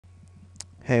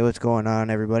Hey, what's going on,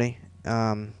 everybody?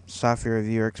 Software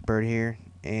reviewer expert here,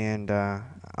 and I'm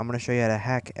gonna show you how to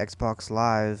hack Xbox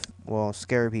Live. Well,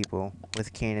 scare people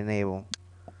with Cain and Abel.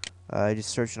 Just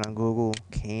search it on Google,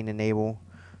 Cain and Abel,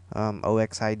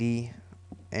 OXID,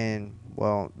 and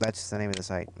well, that's the name of the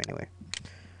site anyway.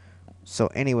 So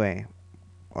anyway,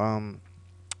 um,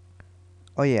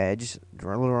 oh yeah, just a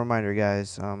little reminder,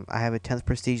 guys. I have a 10th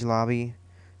Prestige lobby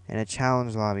and a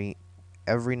challenge lobby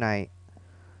every night.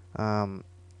 Um,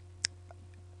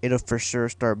 It'll for sure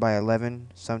start by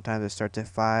 11. Sometimes it starts at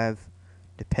 5.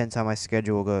 Depends how my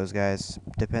schedule goes, guys.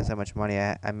 Depends how much money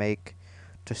I make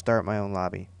to start my own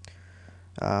lobby.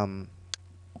 Um,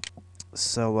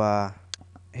 so,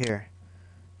 here.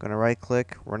 Gonna right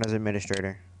click, run as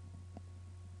administrator.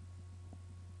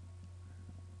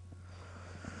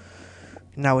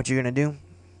 Now what you're gonna do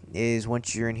is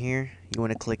once you're in here, you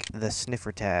wanna click the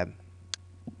sniffer tab.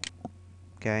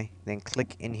 Okay? Then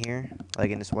click in here,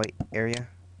 like in this white area.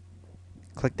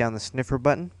 Click down the sniffer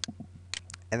button,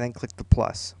 and then click the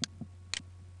plus.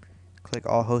 Click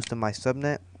all host of my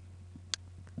subnet.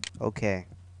 Okay.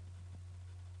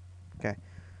 Okay.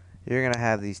 You're gonna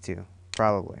have these two,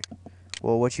 probably.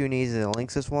 Well, what you need is a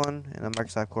Linksys one and a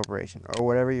Microsoft Corporation, or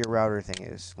whatever your router thing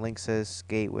is. Linksys,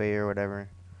 Gateway, or whatever.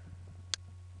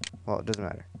 Well, it doesn't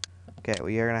matter. Okay, well,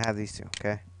 you're gonna have these two,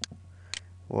 okay?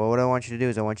 Well, what I want you to do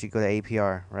is I want you to go to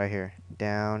APR, right here.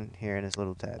 Down here in this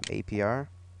little tab. APR.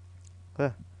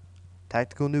 Huh.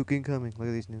 Tactical nuke incoming. Look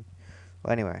at these nukes.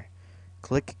 Well, anyway.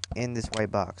 Click in this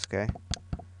white box, okay?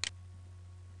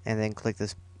 And then click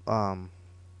this, the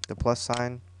plus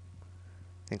sign.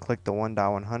 Then click the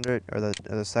 1.100 or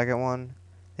the second one,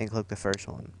 then click the first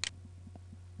one.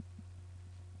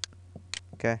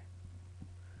 Okay.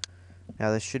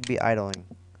 Now this should be idling.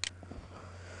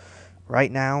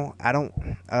 Right now, I don't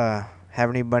have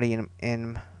anybody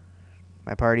in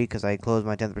my party because I closed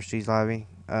my 10th Prestige lobby.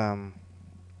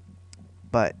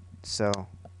 But so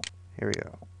here we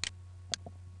go.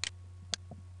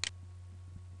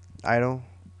 Idle.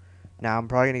 Now I'm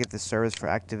probably gonna get the service for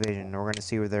Activision, and we're gonna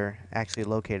see where they're actually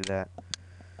located at.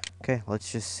 Okay,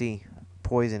 let's just see.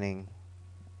 Poisoning.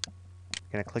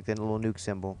 Gonna click the little nuke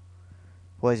symbol.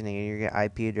 Poisoning, and you get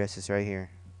IP addresses right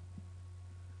here.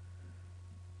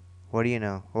 What do you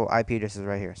know? Oh, IP addresses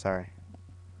right here. Sorry,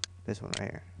 this one right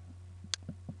here.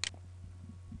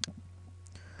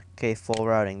 Okay, full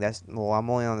routing. That's well, I'm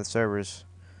only on the servers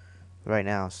right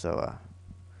now, so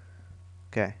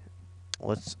okay.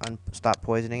 Let's stop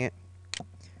poisoning it.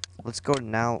 Let's go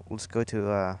now. Let's go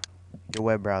to your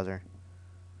web browser.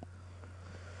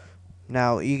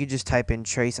 Now you can just type in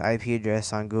trace IP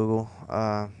address on Google.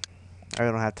 I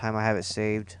don't have time. I have it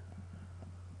saved.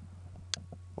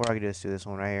 Or I could just do this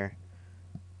one right here.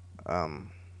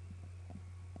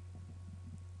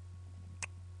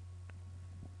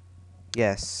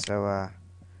 Yes. So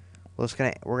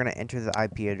we're gonna enter the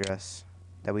IP address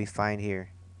that we find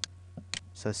here.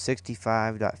 So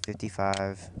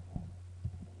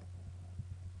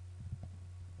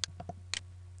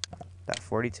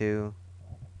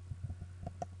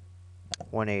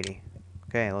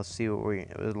Okay, let's see what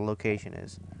the location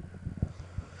is.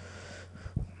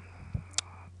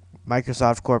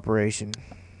 Microsoft Corporation.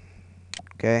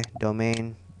 Okay,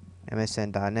 domain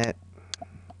msn.net.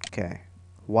 Okay,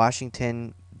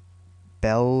 Washington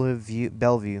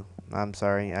Bellevue. I'm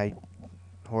sorry,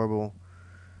 horrible.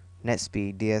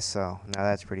 NetSpeed DSL. Now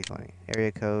that's pretty funny.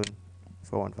 Area code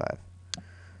 415.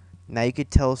 Now you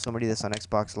could tell somebody this on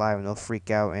Xbox Live and they'll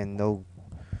freak out and they'll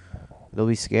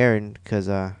be scared because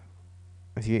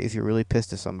if you're really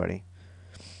pissed at somebody.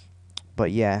 But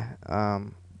yeah,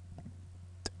 the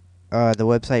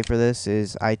website for this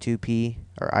is i2p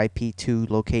or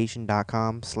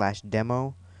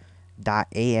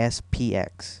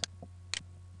ip2location.com/demo.aspx.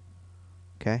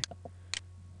 Okay.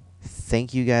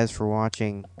 Thank you guys for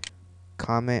watching.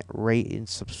 Comment, rate, and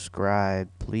subscribe.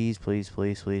 Please, please,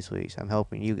 please, please, please. I'm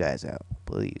helping you guys out.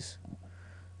 Please.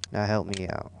 Now help me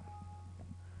out.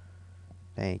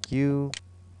 Thank you.